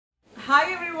Hi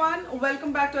everyone,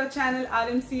 welcome back to our channel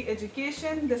RMC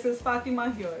Education. This is Fatima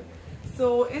here.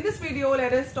 So in this video,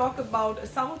 let us talk about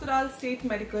South Ural State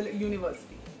Medical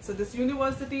University. So this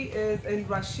university is in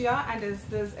Russia and is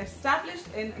established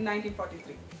in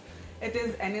 1943. It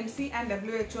is NMC and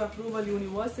WHO approval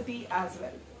university as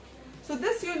well. So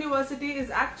this university is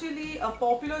actually a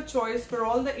popular choice for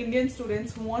all the Indian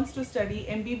students who wants to study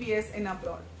MBBS in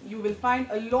abroad. You will find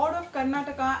a lot of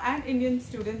Karnataka and Indian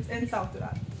students in South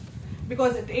Ural,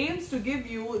 because it aims to give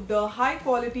you the high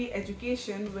quality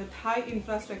education with high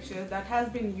infrastructure that has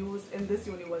been used in this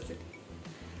university.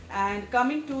 And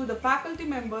coming to the faculty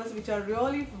members, which are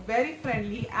really very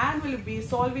friendly and will be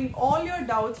solving all your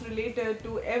doubts related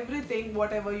to everything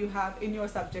whatever you have in your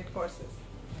subject courses.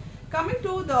 Coming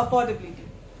to the affordability.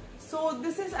 So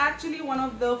this is actually one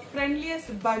of the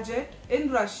friendliest budget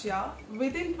in Russia.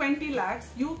 Within 20 lakhs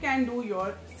you can do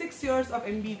your 6 years of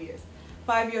MBBS.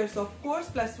 5 years of course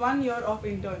plus 1 year of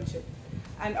internship,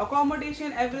 and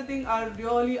accommodation, everything are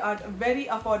really at very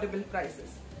affordable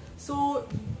prices. So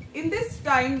in this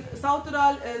time South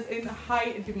Ural is in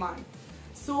high demand.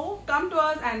 So come to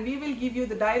us and we will give you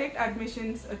the direct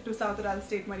admissions to South Ural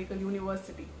State Medical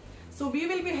University. So we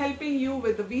will be helping you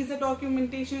with the visa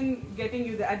documentation, getting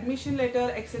you the admission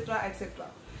letter, etc, etc.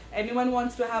 Anyone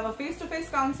wants to have a face-to-face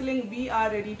counseling, we are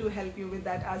ready to help you with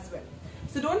that as well.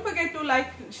 So don't forget to like,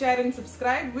 share and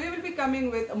subscribe. We will be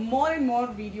coming with more and more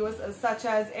videos such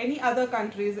as any other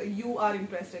countries you are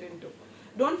interested into.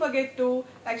 Don't forget to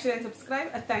like, share and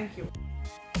subscribe. Thank you.